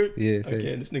 The A-word? Yeah, say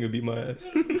Okay, this nigga beat my ass.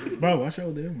 Bro, watch out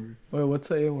with the N-word. Wait, what's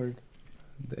the A word?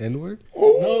 the N word.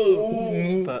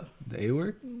 No, but The A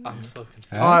word. I'm so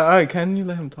confused. Alright, can you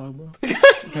let him talk, bro?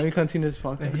 Can we continue this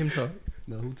podcast? Let him talk.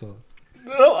 No, who talk?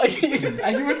 No,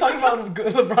 you were talking about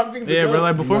LeBron being the Yeah, GOAT. bro.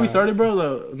 Like before we Nah. started, bro.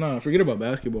 Like, no, forget about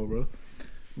basketball, bro.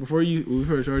 Before we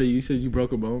first started, you said you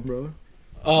broke a bone, bro.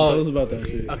 Tell us Oh, about that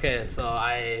shit. okay. So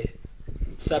I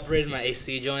separated my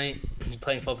AC joint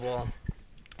playing football.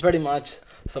 Pretty much,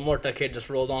 some morta kid just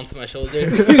rolled onto my shoulder.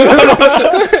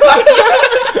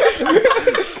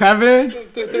 Kevin?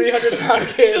 The 300-pound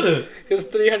kid. He was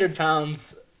 300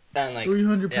 pounds, and like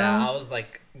 300 yeah, I pounds. was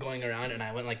like going around and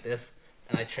I went like this,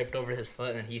 and I tripped over his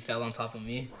foot and he fell on top of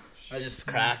me. I just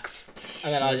cracks,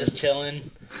 and then I was just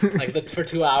chilling, like for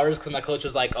 2 hours because my coach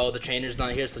was like, "Oh, the trainer's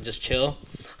not here, so just chill."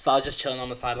 So I was just chilling on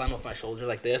the sideline with my shoulder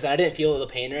like this, and I didn't feel the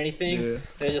pain or anything. Yeah.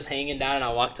 They were just hanging down, and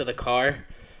I walked to the car.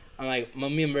 I'm like,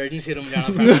 "Mommy, emergency room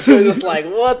down." She was just like,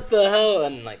 "What the hell?"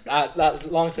 And like that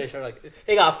long story short, like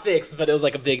it got fixed, but it was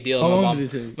like a big deal. How My long mom,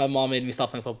 did it take? my mom made me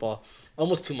stop playing football.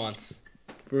 Almost 2 months.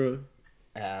 Bro,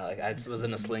 Yeah, like I was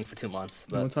in a sling for 2 months.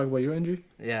 You want But to talk about your injury?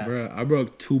 yeah, bro, I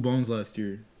broke 2 bones last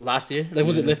year. last year, like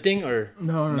was it Yeah. lifting or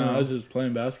No, No, I was just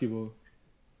playing basketball.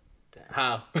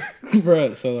 how?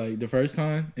 Bro, so like the first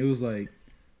time it was like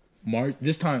March.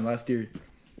 This time last year,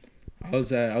 I was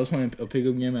playing a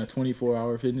pickup game at 24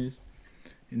 Hour Fitness,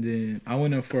 and then I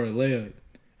went up for a layup,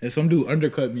 and some dude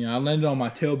undercut me. I landed on my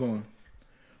tailbone,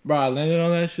 bro. I landed on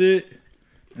that shit,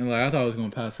 and like I thought I was gonna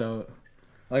pass out.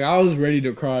 Like I was ready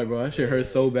to cry, bro. That shit hurt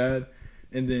so bad,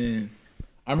 and then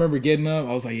I remember getting up.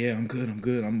 I was like, yeah, I'm good. I'm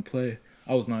gonna play.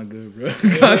 I was not good, bro.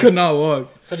 I could not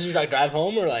walk. So did you like drive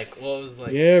home or like what was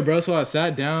like? Yeah, bro. So I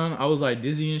sat down. I was like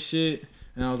dizzy and shit,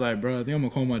 and I was like, bro, I think I'm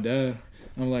gonna call my dad.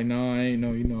 I'm like, no, I ain't. No,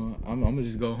 I'm gonna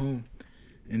just go home.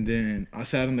 And then I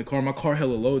sat in the car. My car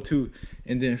hella low too.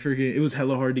 And then freaking, it was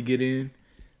hella hard to get in.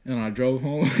 And I drove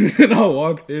home and I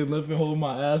walked in, left and holding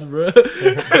my ass, bro.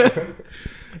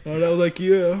 And I was like,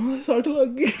 yeah, it's hard to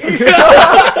look. Did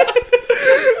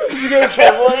you get in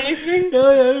trouble or anything?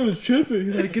 Yeah, it was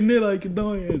tripping. Like, and then, like,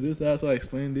 knowing this ass, I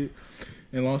explained it.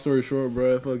 And long story short,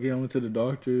 bro, fucking I went to the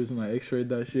doctors and I x-rayed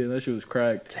that shit. And that shit was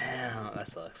cracked. Damn, that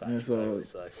sucks. Yeah, Actually, so- that really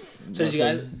sucks. So did you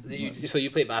guys? So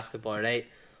you played basketball, right?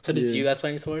 So did Yeah. you guys play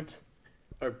any sports,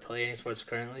 or play any sports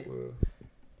currently?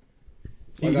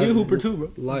 You Like I- Hooper too,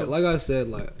 bro. Like I said,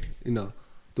 like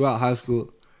throughout high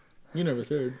school. You never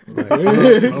said.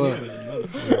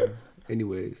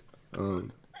 Anyways,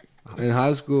 in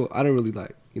high school, I didn't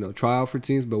really try out for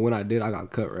teams, but when I did, I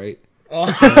got cut. Right. Oh,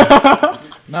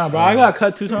 Nah, bro, I got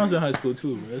cut 2 times in high school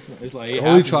too, bro. It's like I it only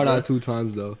happens, tried bro. out 2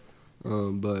 times though.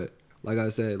 But like I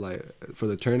said, like for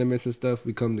the tournaments and stuff,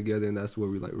 we come together and that's where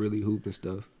we like really hoop and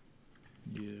stuff.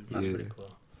 Yeah, that's Yeah. pretty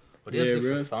cool. What do you guys Yeah, do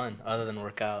bro. for fun other than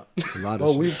work out? A lot of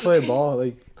Well, shit. we play ball.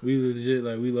 Like, we legit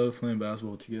like we love playing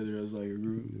basketball together as like a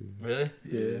group. Really?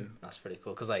 Yeah. That's pretty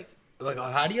cool. Cause like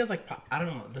how do you guys like? I don't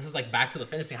know. This is like back to the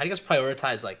fitness thing. How do you guys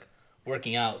prioritize like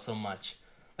working out so much?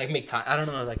 Like make time. I don't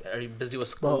know. Like are you busy with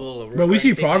school or work? Bro, or we see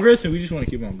anything? progress and we just want to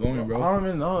keep on going, I bro. don't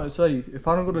even know. It's like, if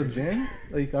I don't go to the gym,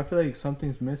 like, I feel like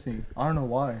something's missing. I don't know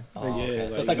why. Oh, Like, okay.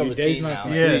 So it's like a your day's routine not now.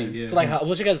 complete, Yeah. So like,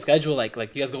 what's your guys' schedule like?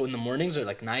 Like you guys go in the mornings or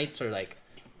like nights or like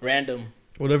random?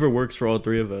 Whatever works for all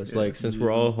 3 of us. Yeah. Like, since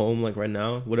we're all home, like right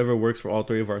now, whatever works for all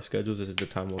 3 of our schedules is the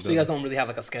time we'll So go. you guys don't really have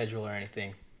like a schedule or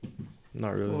anything.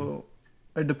 Not really. well,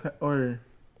 it depends. Or,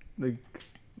 like,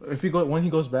 if when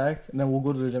he goes back, and then we'll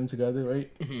go to the gym together, right?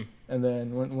 Mhm. And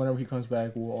then whenever he comes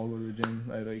back, we'll all go to the gym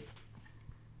at like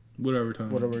Whatever time.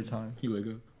 whatever time. You wake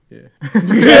up. Yeah.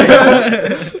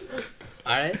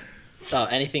 All right.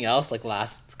 Anything else? Like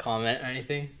last comment or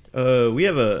anything? We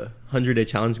have a 100-day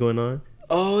challenge going on.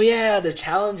 Oh yeah, the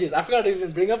challenges. I forgot to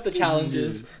even bring up the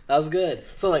challenges. That was good.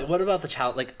 So like, what about the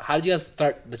challenge? Like, how did you guys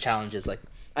start the challenges? Like,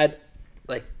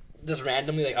 just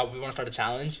randomly like, oh, we want to start a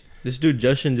challenge. This dude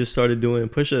Justin just started doing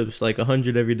push-ups like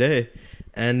 100 every day,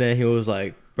 and then he was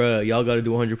like, "Bruh, y'all got to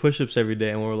do 100 push-ups every day."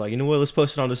 And we were like, "You know what? Let's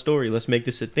post it on the story. Let's make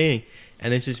this a thing."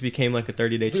 And it just became like a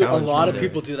 30-day Dude, a challenge. lot from of there.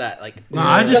 people do that. Like,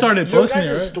 Nah, I just started your posting it,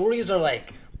 guys' right? stories are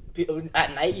like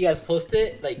at night. You guys post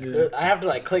it. Like, Yeah. I have to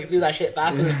like click through that shit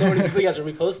fast. There's so many people you guys are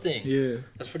reposting. Yeah.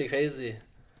 That's pretty crazy.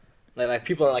 Like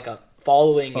people are like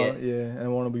following it. Yeah,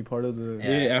 and want to be part of the.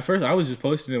 Yeah. Yeah, at first I was just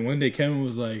posting it. One day Kevin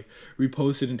was like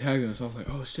reposted and tagging us. I was like,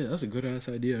 oh shit, that's a good ass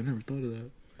idea. I never thought of that.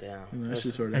 Damn. And that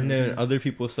shit started And then happening. other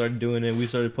people started doing it. We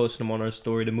started posting them on our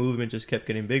story. The movement just kept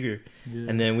getting bigger. Yeah.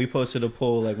 And then we posted a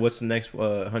poll like, "What's the next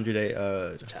 100-day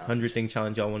Challenge. 100 thing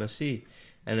challenge y'all want to see?"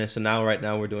 And then so now, right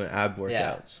now, we're doing ab workouts.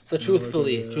 Yeah. So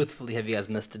truthfully, Yeah. have you guys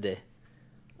missed a day?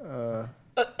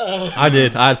 I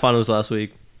did. I had finals last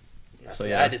week. So, Yeah,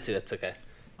 yeah. I did too. It's okay.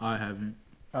 I haven't.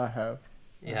 I have.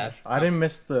 You have? I didn't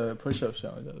miss the push-up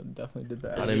challenge. I definitely did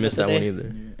that. I didn't miss that one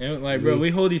either. Yeah. And like, bro, we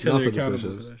hold each Not other for the accountable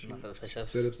for push-ups. that shit. Not for the push-ups.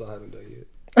 Sit-ups I haven't done yet.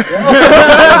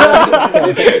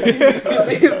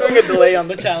 He's doing a delay on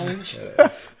the challenge.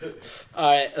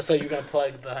 All right, so you're gonna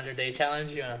plug the 100-day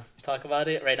challenge. You wanna talk about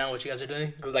it right now? What you guys are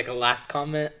doing? Because like a last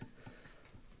comment,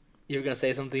 you were gonna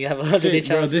say something. You have a 100-day Shit,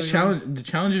 bro, challenge. this going on? challenge, the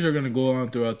challenges are gonna go on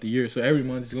throughout the year. So every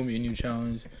month is gonna be a new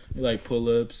challenge, like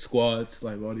pull-ups, squats,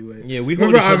 like body weight. Yeah, we hold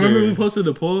Remember, each I remember other. we posted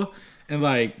the poll, and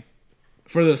like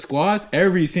for the squats,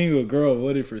 every single girl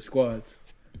voted for squats,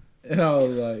 and I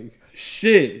was like,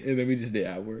 shit. And then we just did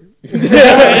ab work.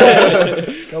 Yeah,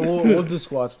 we'll do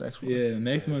squats next week. Yeah,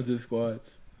 next month is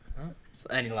squats. So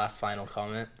any last final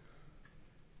comment?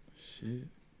 Shit.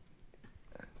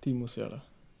 Team Musiala.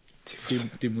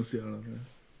 Team Musiala, man.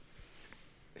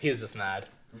 He's just mad.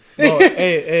 Bro,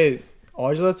 hey,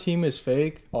 Ardila team is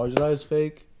fake. Ardila is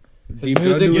fake. Deep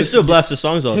music Dundu You is still blast the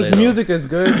songs all His day. though. music is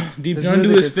good. Deep His Dundu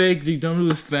music is fake. Deep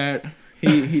Dundu is fat.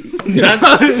 He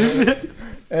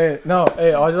Hey,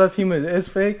 Ardila team is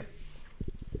fake.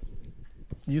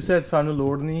 You said Sanu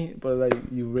Lordni, but like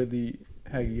you really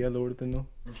Hagia Lordino.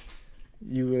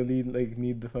 You really like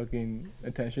need the fucking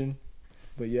attention.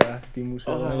 But yeah, Team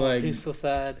Musiala. like- he's so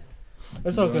sad.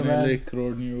 It's okay, man. Lick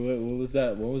Rodney or what was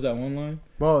that? What was that one line?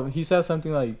 Bro, he said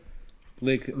something like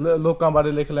Lick. look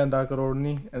hambare likh lenda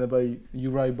karorni, and then but you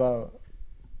write about.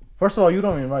 First of all, you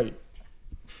don't even write.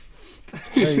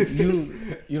 Like,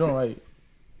 you don't write.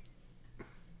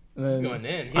 And He's then, going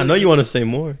in. I know you want to say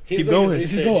more. He's Keep doing going.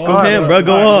 his research. Go Go on. ahead, bro.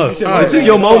 Go Alright, off. alright, This is alright.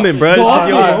 your moment, bro. This is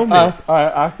your Alright, moment.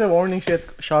 alright, after warning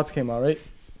shots came out, right?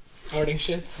 Morning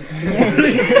shits.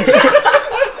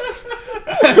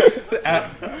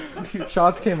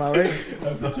 Shots came out, right?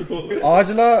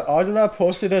 Ajla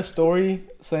posted a story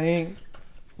saying,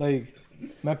 like,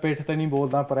 मैं पेट से नहीं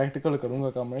बोलता, practical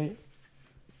करूँगा काम, right?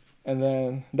 And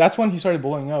then that's when he started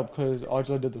blowing up because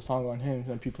Ajla did the song on him,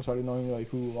 and people started knowing like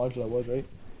who Ajla was, right?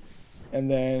 And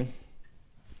then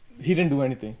he didn't do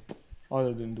anything.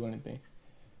 Ajla didn't do anything,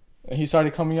 and he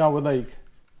started coming out with like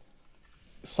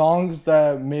songs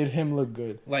that made him look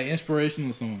good. Like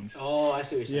inspirational songs. Oh, I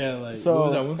see what you're saying. Yeah, like So, what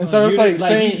was that one song? instead of, like,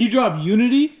 saying- he dropped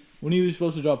Unity when he was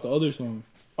supposed to drop the other song.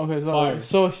 Okay, Fire.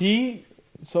 so he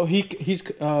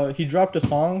dropped a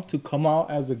song to come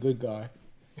out as a good guy.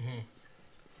 Mhm.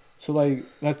 So like,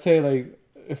 let's say like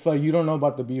if like you don't know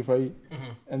about the beef, right?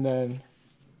 Mhm. And then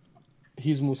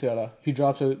he's Musiala. He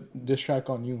drops a diss track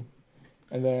on you,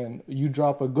 and then you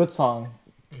drop a good song,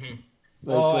 Mhm.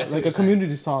 like Oh, I see what like you're a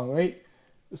community song, right?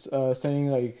 Saying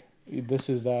like this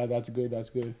is that's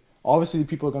good. Obviously,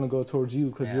 people are gonna go towards you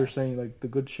because Yeah. you're saying like the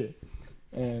good shit,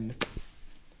 and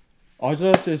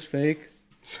Ajas is fake.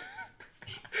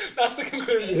 That's the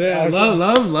conclusion. Yeah,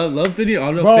 love video.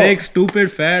 All the Bro. fake,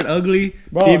 stupid, fat, ugly.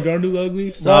 Bro. Deep don't do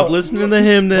ugly. Stop Bro. listening to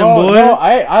him, then, Bro, boy. no,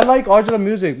 I like Ajla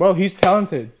music, bro. He's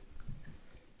talented.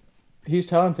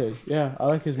 Yeah, I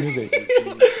like his music.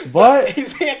 but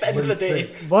He's saying at the end of the day.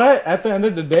 at the end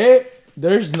of the day,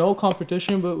 there's no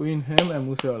competition between him and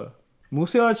Musiala.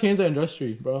 Musiala changed the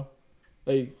industry, bro.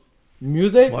 Like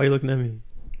music, Why are you looking at me?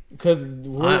 because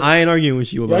I ain't arguing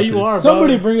with you about yeah, you this. are.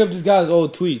 Somebody bro. bring up this guy's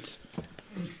old tweets.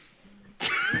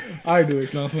 I do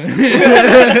it. No, man.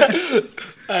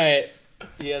 Alright.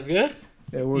 You guys good?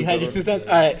 Yeah, we're You had good. your 2 cents?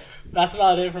 Alright. That's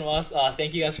about it from us.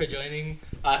 Thank you guys for joining.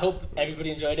 I hope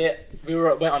everybody enjoyed it. We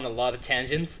went on a lot of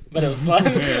tangents, but it was fun.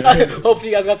 Hopefully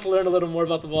you guys got to learn a little more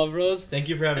about the Ball Bros. Thank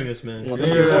you for having us, man. Yeah.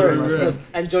 Of course.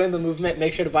 And join the movement.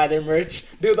 Make sure to buy their merch.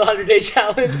 Do the 100-day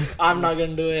challenge. I'm not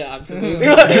going to do it. I'm too lazy.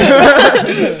 We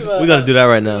gotta do that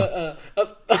right now.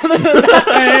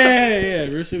 Hey,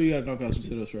 real shit, we gotta knock out some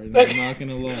sit-ups right now. I'm not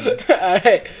gonna lie.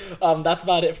 Alright. That's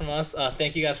about it from us.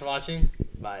 Thank you guys for watching.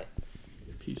 Bye.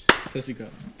 Peace. Tessica.